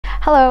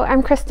Hello,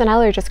 I'm Kristen,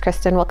 or just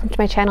Kristen. Welcome to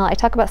my channel. I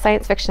talk about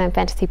science fiction and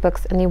fantasy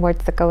books and the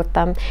awards that go with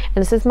them. And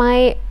this is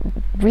my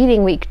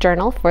reading week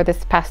journal for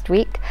this past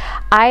week.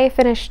 I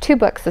finished 2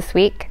 books this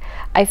week.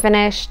 I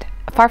finished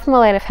Far from the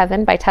Light of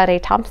Heaven by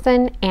Tade,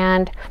 Thompson,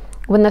 and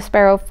When the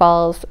Sparrow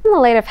Falls. From the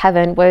Light of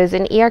Heaven was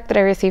an e-arc that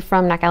I received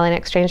from Knockout in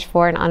exchange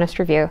for an honest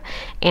review,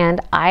 and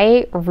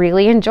I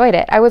really enjoyed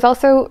it. I was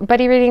also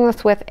buddy reading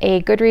this with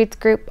a Goodreads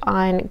group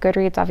on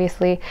Goodreads,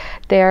 obviously.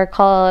 They're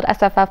called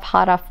SFF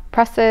Hot Off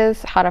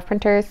Presses, Hot Off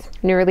Printers,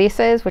 New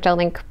Releases, which I'll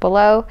link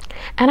below.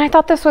 And I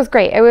thought this was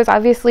great. It was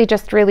obviously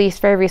just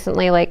released very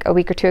recently, like a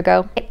week or 2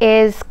 ago. It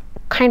is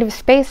kind of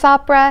space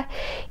opera.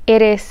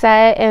 It is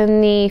set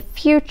in the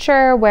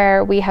future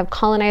where we have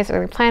colonized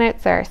other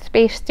planets, there are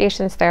space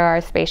stations, there are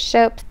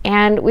spaceships,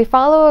 and we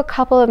follow a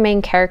couple of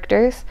main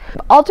characters.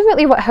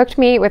 Ultimately, what hooked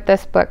me with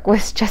this book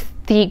was just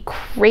the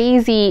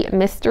crazy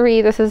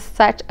mystery. This is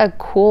such a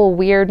cool,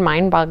 weird,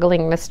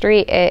 mind-boggling mystery.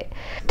 It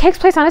takes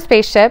place on a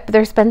spaceship.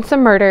 There's been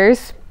some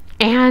murders,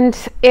 and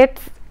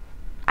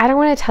I don't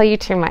want to tell you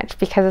too much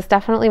because it's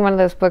definitely one of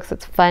those books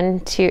that's fun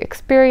to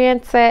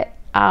experience it,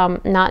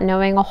 not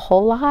knowing a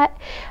whole lot,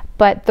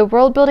 but the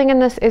world building in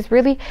this is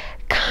really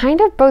kind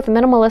of both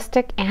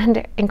minimalistic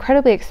and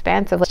incredibly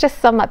expansive. Let's just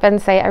sum up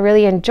and say I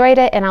really enjoyed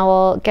it, and I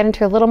will get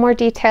into a little more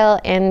detail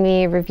in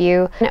the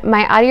review.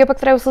 My audiobook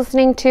that I was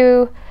listening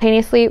to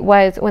simultaneously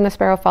was When the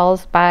Sparrow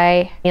Falls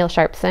by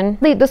Sharpson.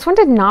 This one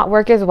did not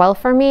work as well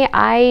for me.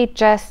 I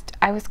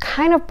was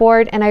kind of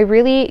bored, and I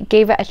really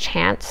gave it a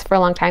chance for a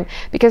long time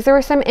because there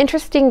were some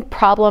interesting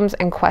problems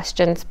and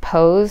questions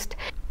posed.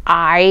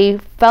 I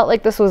felt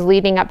like this was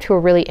leading up to a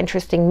really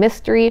interesting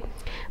mystery,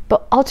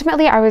 but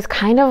ultimately I was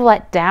kind of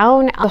let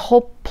down. The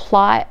whole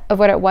plot of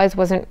what it was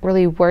wasn't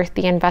really worth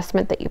the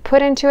investment that you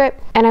put into it,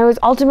 and I was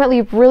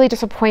ultimately really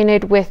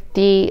disappointed with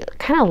the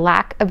kind of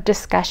lack of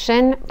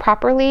discussion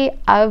properly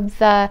of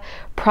the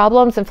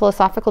problems and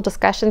philosophical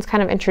discussions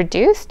kind of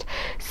introduced.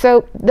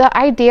 So the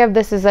idea of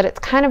this is that it's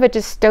kind of a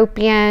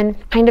dystopian,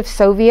 kind of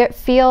Soviet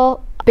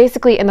feel.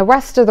 Basically, in the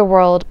rest of the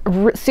world,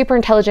 super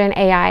intelligent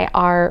AI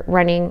are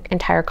running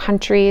entire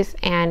countries,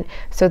 and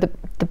so the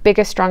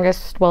biggest,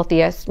 strongest,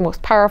 wealthiest,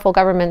 most powerful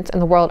governments in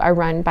the world are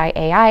run by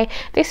AI.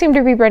 They seem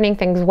to be running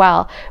things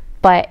well,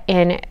 but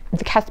in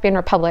the Caspian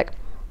Republic,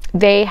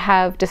 they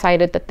have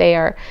decided that they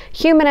are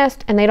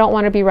humanist and they don't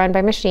want to be run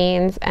by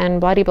machines and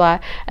blah de blah.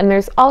 And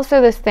there's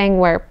also this thing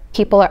where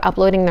people are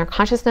uploading their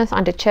consciousness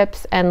onto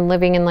chips and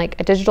living in like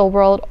a digital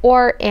world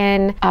or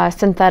in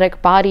synthetic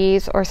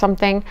bodies or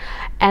something.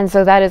 And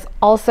so that is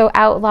also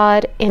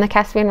outlawed in the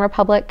Caspian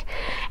Republic.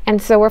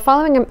 And so we're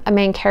following a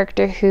main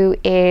character who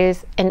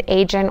is an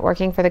agent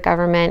working for the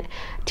government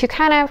to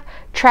kind of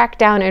track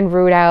down and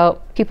root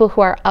out people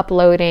who are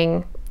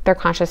uploading their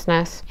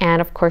consciousness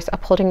and of course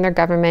upholding their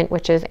government,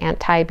 which is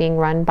being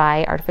run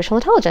by artificial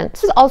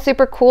intelligence. This is all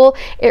super cool.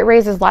 It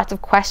raises lots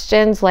of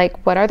questions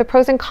like, what are the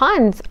pros and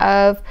cons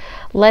of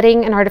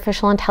letting an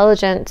artificial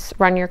intelligence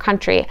run your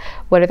country?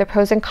 What are the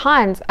pros and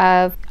cons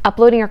of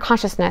uploading your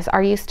consciousness?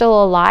 Are you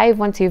still alive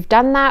once you've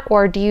done that,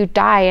 or do you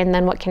die and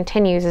then what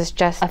continues is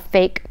just a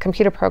fake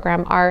computer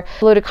program? Are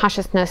uploaded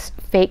consciousness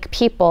fake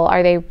people?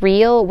 Are they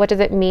real? What does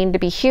it mean to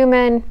be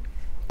human?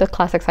 The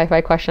classic sci-fi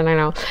question, I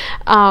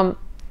know.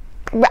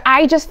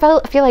 I just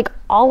feel like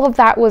all of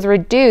that was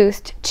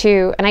reduced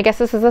to, and I guess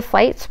this is a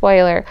slight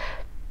spoiler.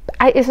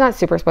 It's not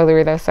super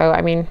spoilery though, so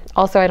I mean,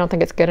 also I don't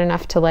think it's good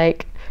enough to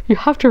like, you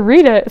have to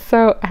read it.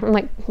 So I'm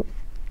like,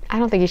 I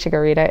don't think you should go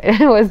read it.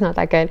 It was not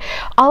that good.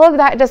 All of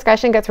that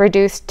discussion gets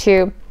reduced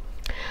to,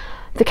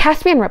 the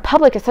Caspian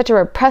Republic is such a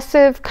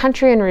repressive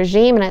country and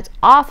regime and it's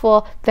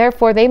awful,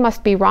 therefore they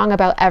must be wrong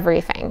about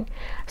everything.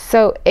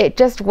 So it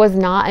just was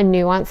not a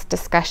nuanced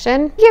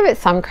discussion. Give it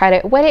some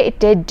credit. What it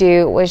did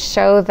do was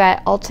show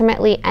that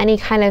ultimately any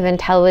kind of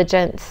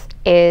intelligence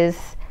is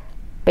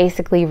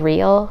basically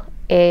real.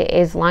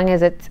 As long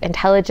as it's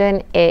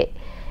intelligent, it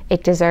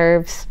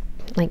deserves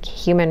like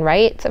human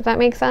rights, if that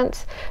makes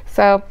sense.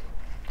 So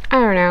I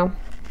don't know.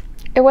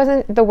 It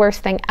wasn't the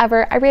worst thing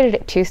ever. I rated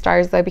it 2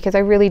 stars though, because I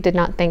really did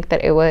not think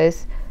that it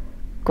was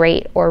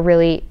great or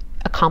really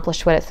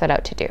accomplished what it set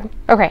out to do.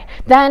 Okay,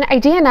 then I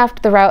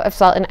DNF'd The Route of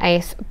Salt and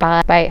Ice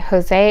by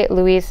José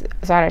Luis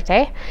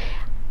Zárate.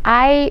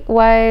 I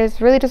was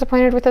really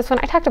disappointed with this one.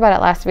 I talked about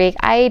it last week.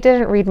 I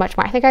didn't read much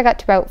more. I think I got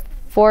to about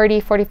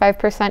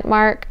 45%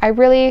 mark. I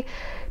really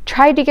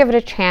tried to give it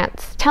a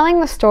chance. Telling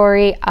the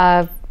story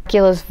of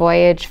Dracula's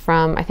voyage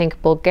from, I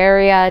think,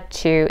 Bulgaria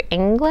to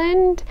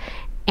England.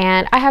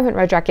 And I haven't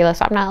read Dracula,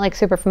 so I'm not like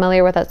super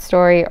familiar with that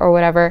story or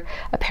whatever.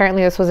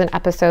 Apparently this was an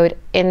episode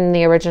in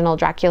the original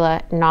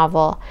Dracula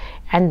novel,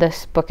 and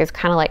this book is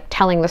kind of like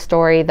telling the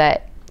story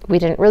that we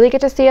didn't really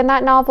get to see in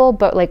that novel,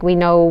 but like we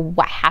know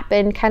what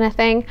happened kind of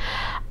thing.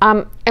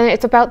 And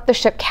it's about the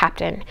ship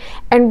captain.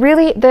 And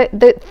really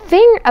the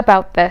thing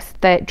about this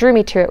that drew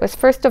me to it was,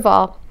 first of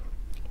all,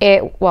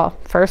 Well,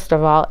 first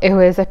of all, it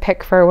was a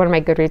pick for one of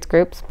my Goodreads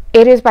groups.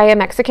 It is by a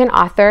Mexican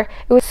author.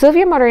 It was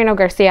Silvia Moreno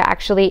Garcia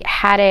actually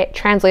had it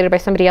translated by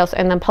somebody else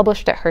and then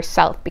published it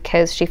herself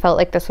because she felt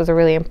like this was a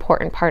really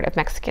important part of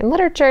Mexican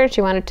literature.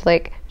 She wanted to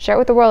like share it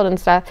with the world and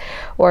stuff,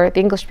 or the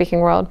English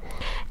speaking world.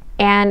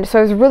 And so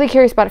I was really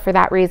curious about it for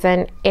that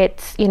reason.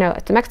 It's, you know,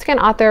 it's a Mexican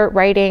author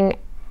writing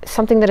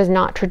something that is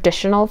not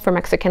traditional for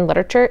Mexican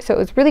literature. So it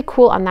was really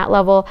cool on that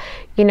level.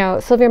 You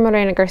know, Silvia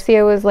Moreno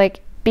Garcia was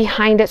like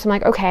behind it. So I'm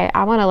like, okay,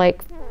 I want to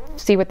like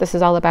see what this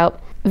is all about.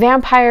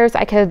 Vampires,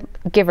 I could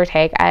give or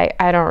take.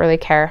 I don't really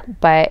care,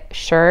 but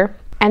sure.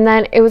 And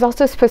then it was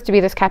also supposed to be,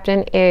 this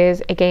captain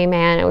is a gay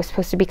man. It was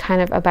supposed to be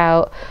kind of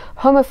about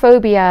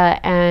homophobia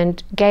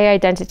and gay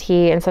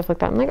identity and stuff like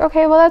that. I'm like,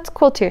 okay, well, that's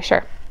cool too,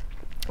 sure.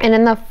 And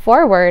in the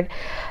foreword,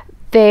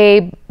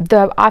 the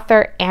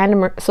author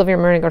and Silvia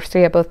Moreno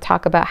Garcia both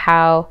talk about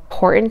how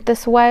important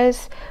this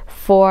was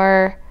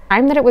for the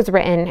time that it was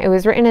written. It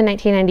was written in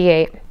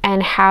 1998,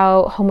 and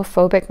how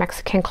homophobic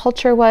Mexican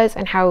culture was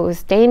and how it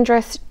was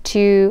dangerous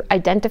to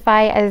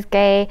identify as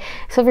gay.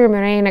 Silvia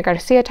Moreno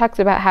Garcia talks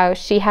about how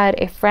she had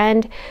a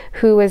friend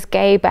who was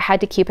gay but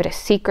had to keep it a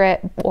secret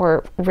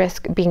or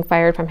risk being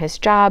fired from his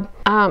job.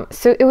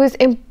 So it was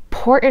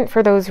important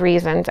for those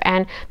reasons,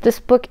 and this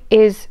book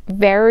is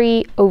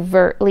very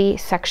overtly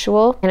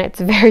sexual, and it's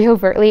very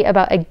overtly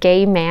about a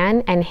gay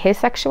man and his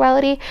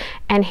sexuality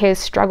and his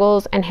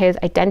struggles and his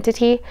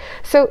identity.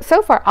 So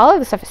far all of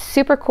this stuff is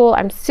super cool.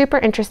 I'm super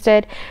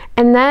interested,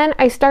 and then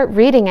I start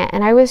reading it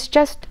and I was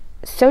just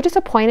so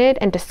disappointed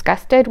and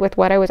disgusted with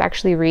what I was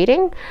actually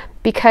reading,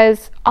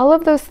 because all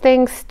of those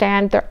things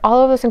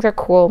all of those things are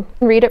cool.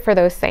 Read it for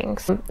those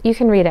things. You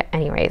can read it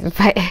anyways,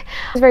 but I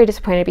was very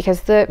disappointed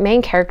because the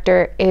main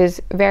character is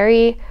he's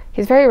very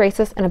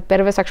racist and a bit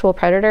of a sexual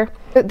predator.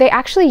 They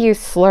actually use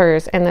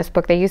slurs in this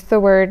book. They use the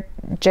word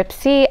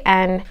gypsy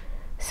and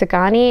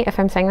Sagani, if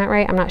I'm saying that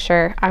right. I'm not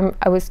sure.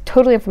 I was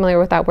totally unfamiliar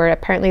with that word.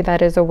 Apparently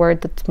that is a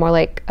word that's more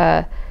like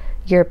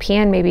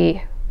European,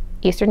 maybe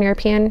Eastern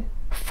European.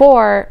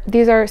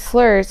 These are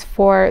slurs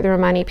for the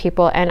Romani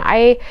people, and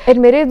I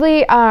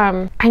admittedly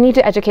I need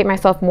to educate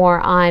myself more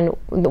on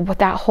what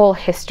that whole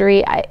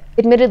history.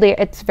 Admittedly,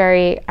 it's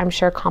very, I'm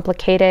sure,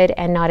 complicated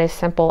and not as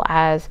simple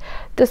as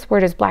this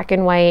word is black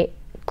and white,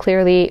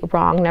 clearly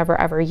wrong, never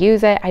ever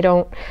use it.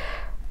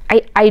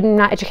 I'm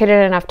not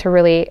educated enough to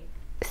really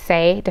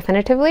say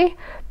definitively.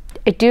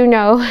 I do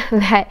know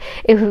that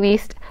at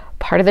least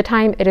part of the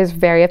time it is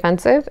very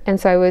offensive, and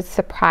so I was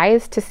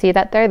surprised to see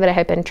that it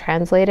had been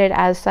translated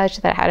as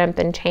such, that it hadn't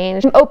been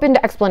changed. I'm open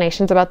to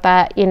explanations about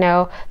that. You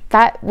know,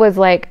 that was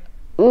like,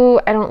 ooh,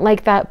 I don't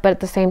like that, but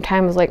at the same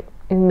time I was like,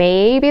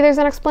 maybe there's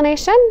an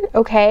explanation.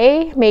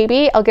 Okay,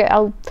 maybe I'll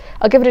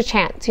give it a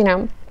chance, you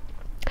know.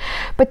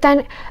 But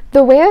then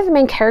the way that the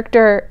main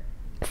character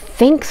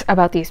thinks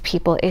about these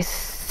people is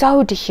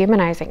so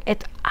dehumanizing.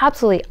 It's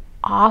absolutely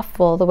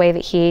awful the way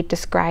that he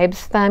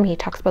describes them. He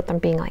talks about them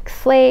being like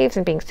slaves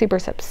and being super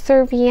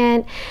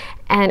subservient,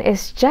 and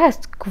it's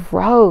just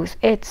gross.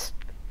 It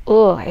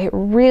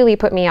really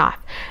put me off.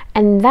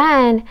 And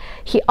then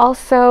he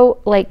also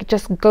like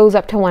just goes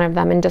up to one of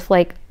them and just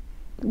like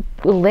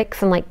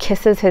licks and like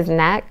kisses his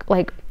neck,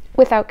 like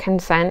without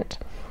consent.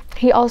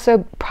 He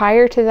also,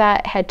 prior to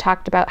that, had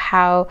talked about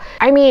how,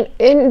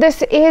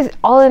 this is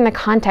all in the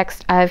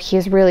context of he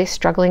is really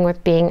struggling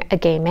with being a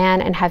gay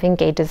man and having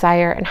gay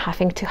desire and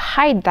having to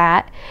hide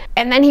that.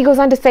 And then he goes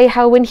on to say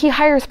how when he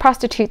hires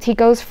prostitutes, he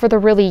goes for the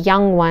really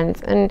young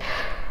ones. And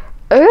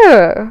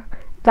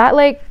that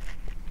like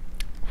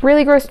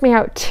really grossed me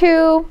out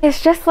too.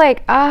 It's just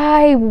like,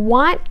 I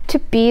want to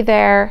be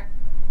there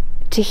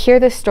to hear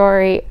the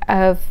story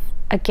of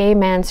a gay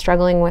man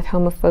struggling with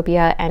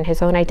homophobia and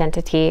his own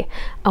identity.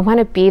 I want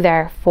to be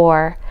there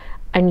for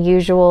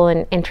unusual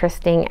and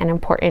interesting and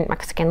important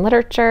Mexican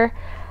literature,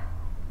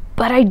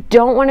 but I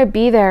don't want to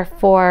be there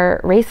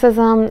for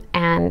racism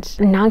and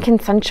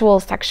non-consensual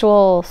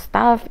sexual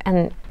stuff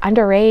and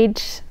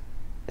underage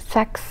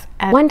sex.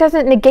 And one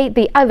doesn't negate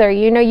the other.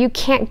 You know, you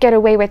can't get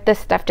away with this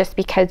stuff just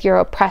because you're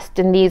oppressed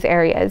in these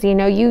areas. You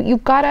know, you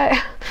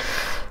gotta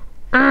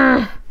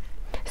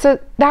so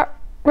that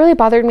really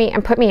bothered me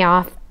and put me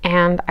off,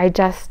 and I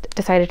just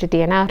decided to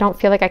DNF. I don't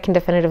feel like I can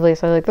definitively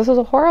say like this was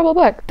a horrible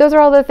book. Those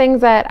are all the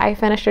things that I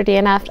finished or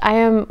DNF'd. I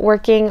am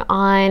working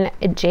on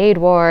Jade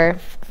War,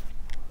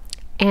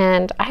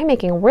 and I'm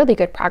making really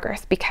good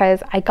progress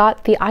because I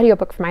got the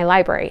audiobook from my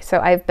library.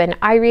 So I've been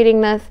reading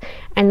this,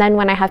 and then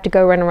when I have to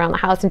go run around the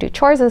house and do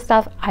chores and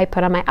stuff, I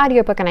put on my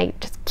audiobook and I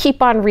just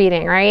keep on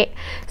reading, right?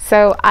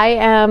 So I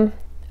am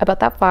about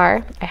that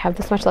far. I have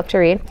this much left to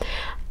read.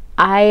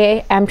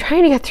 I am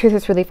trying to get through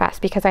this really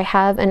fast because I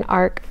have an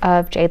arc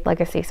of Jade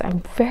Legacy, so I'm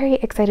very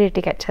excited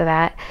to get to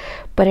that,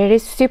 but it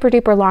is super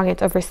duper long.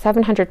 It's over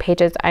 700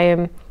 pages. I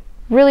am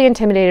really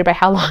intimidated by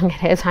how long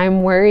it is.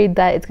 I'm worried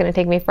that it's going to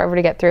take me forever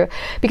to get through,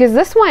 because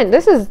this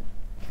is,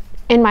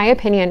 in my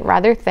opinion,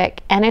 rather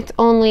thick, and it's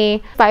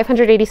only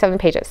 587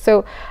 pages.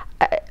 So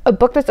a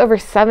book that's over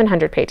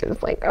 700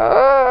 pages, like,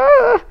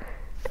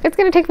 it's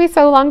going to take me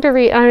so long to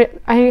read.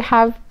 I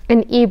have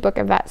an ebook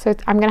of that, so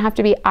I'm gonna have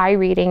to be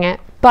reading it.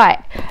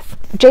 But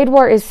Jade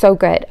War is so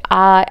good.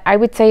 I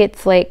would say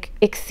it's like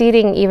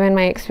exceeding even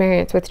my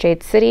experience with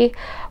Jade City.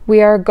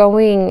 We are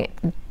going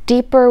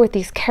deeper with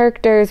these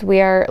characters.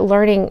 We are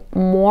learning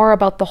more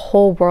about the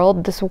whole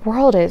world. This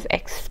world is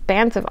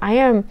expansive. I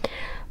am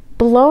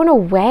blown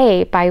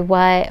away by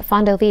what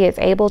Fonda Lee is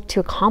able to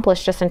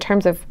accomplish just in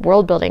terms of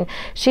world building.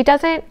 She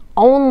doesn't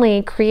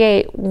only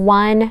create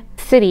one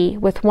city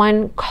with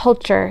one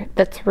culture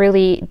that's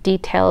really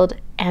detailed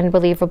and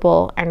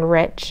believable and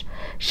rich.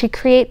 She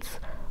creates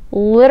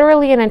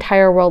literally an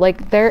entire world.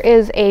 Like, there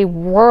is a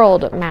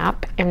world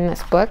map in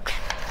this book.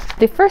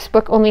 The first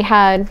book only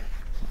had,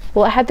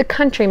 well, it had the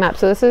country map,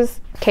 so this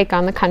is take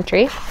on the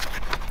country.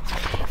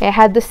 It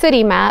had the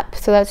city map,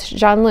 so that's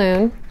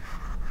Janloon.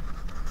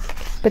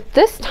 But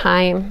this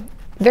time,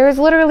 there's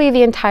literally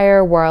the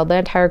entire world, the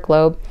entire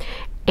globe,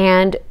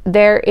 and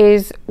there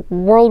is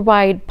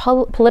worldwide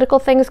political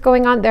things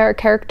going on. There are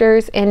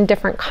characters in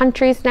different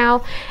countries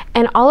now,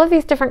 and all of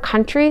these different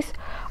countries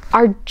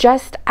are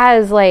just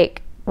as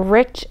like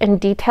rich and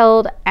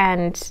detailed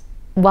and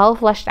well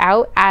fleshed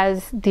out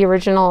as the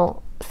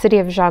original city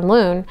of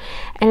Janloon.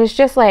 And it's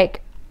just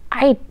like,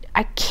 I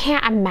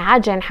can't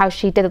imagine how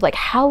she did it. Like,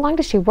 how long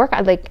did she work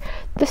on? Like,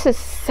 this is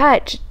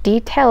such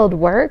detailed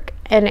work,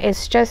 and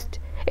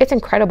it's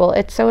incredible.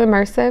 It's so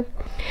immersive.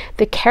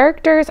 The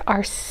characters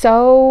are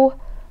so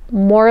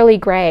morally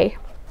gray,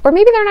 or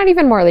maybe they're not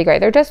even morally gray.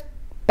 They're just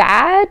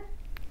bad,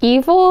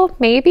 evil,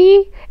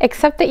 maybe,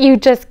 except that you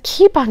just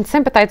keep on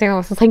sympathizing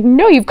with them. It's like,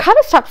 no, you've got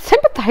to stop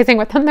sympathizing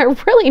with them. They're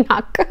really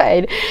not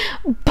good.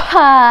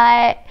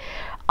 But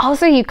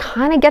also, you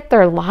kind of get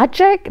their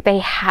logic. They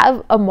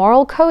have a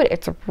moral code.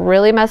 It's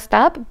really messed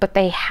up, but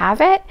they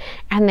have it,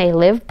 and they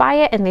live by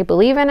it, and they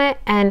believe in it.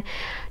 And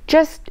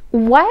just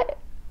what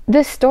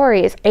this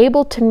story is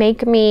able to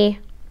make me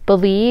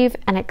believe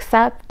and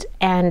accept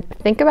and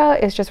think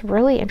about is just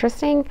really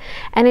interesting.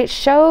 And it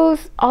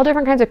shows all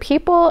different kinds of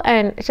people,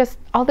 and it's just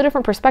all the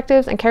different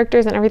perspectives and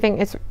characters and everything.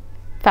 It's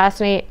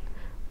fascinating.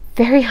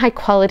 Very high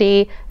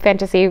quality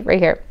fantasy right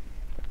here.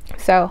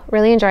 So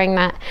really enjoying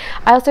that.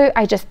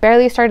 I just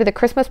barely started The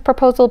Christmas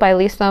Proposal by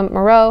Lisa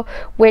Moreau,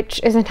 which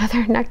is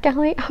another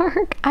NetGalley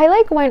arc. I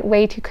like went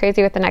way too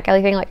crazy with the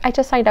NetGalley thing. Like, I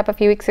just signed up a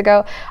few weeks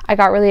ago. I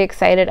got really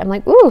excited. I'm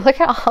like, ooh, look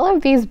at all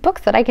of these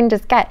books that I can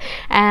just get.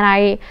 And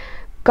I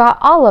got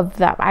all of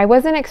them. I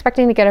wasn't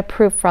expecting to get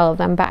approved for all of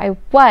them, but I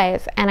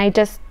was. And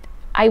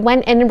I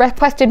went and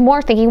requested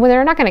more, thinking, well,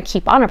 they're not going to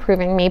keep on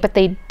approving me, but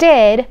they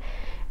did.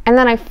 And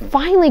then I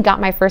finally got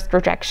my first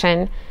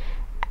rejection.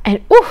 And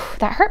oof,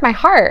 that hurt my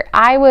heart.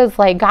 I was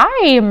like,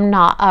 I am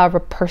not a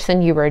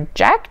person you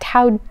reject.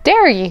 How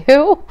dare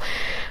you?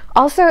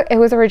 Also, it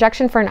was a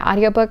rejection for an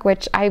audiobook,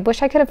 which I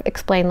wish I could have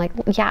explained. Like,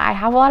 yeah, I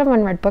have a lot of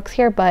unread books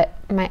here, but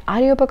my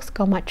audiobooks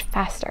go much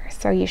faster.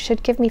 So you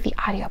should give me the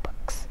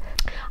audiobooks.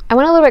 I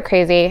went a little bit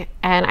crazy,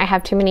 and I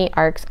have too many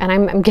arcs, and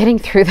I'm getting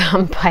through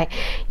them. But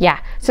yeah,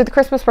 so The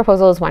Christmas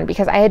Proposal is one,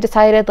 because I had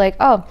decided, like,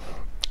 oh,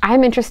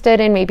 I'm interested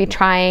in maybe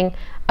trying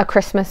a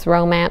Christmas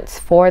romance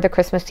for the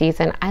Christmas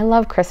season. I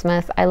love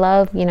Christmas. I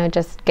love,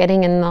 just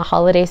getting in the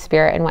holiday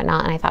spirit and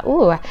whatnot. And I thought,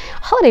 ooh, a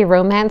holiday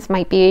romance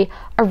might be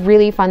a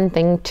really fun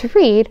thing to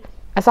read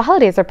as the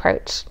holidays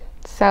approach.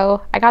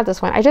 So I got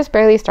this one. I just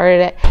barely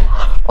started it.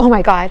 Oh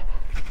my God.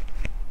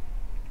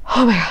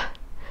 Oh my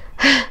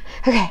God.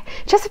 Okay,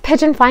 just a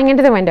pigeon flying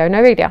into the window.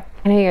 No big deal.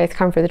 I know you guys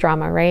come for the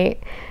drama,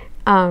 right?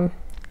 I'm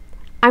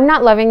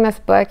not loving this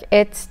book.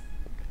 It's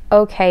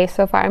okay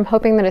so far. I'm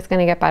hoping that it's going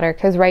to get better,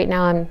 because right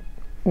now I'm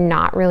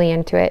not really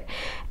into it.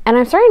 And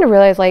I'm starting to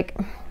realize, like,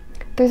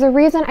 there's a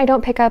reason I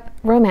don't pick up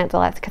romance a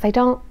lot, because I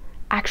don't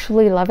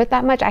actually love it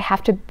that much. I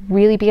have to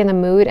really be in the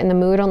mood, and the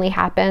mood only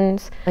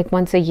happens like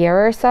once a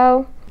year or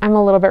so. I'm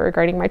a little bit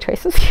regretting my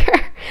choices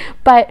here.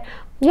 But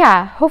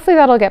yeah, hopefully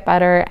that'll get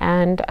better,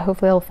 and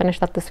hopefully I'll finish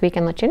that this week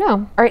and let you know.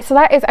 All right, so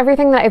that is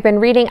everything that I've been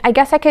reading. I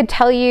guess I could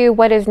tell you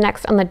what is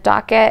next on the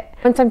docket.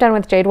 Once I'm done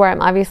with Jade War,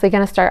 I'm obviously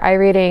going to start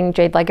reading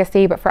Jade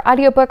Legacy, but for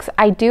audiobooks,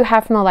 I do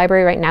have from the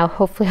library right now.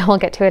 Hopefully I'll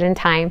get to it in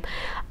time.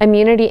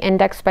 Immunity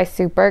Index by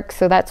Sue Burke,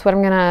 so that's what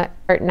I'm going to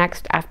start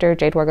next after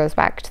Jade War goes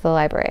back to the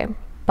library.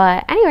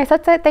 But anyways,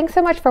 that's it. Thanks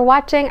so much for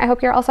watching. I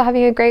hope you're also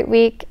having a great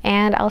week,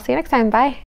 and I'll see you next time. Bye.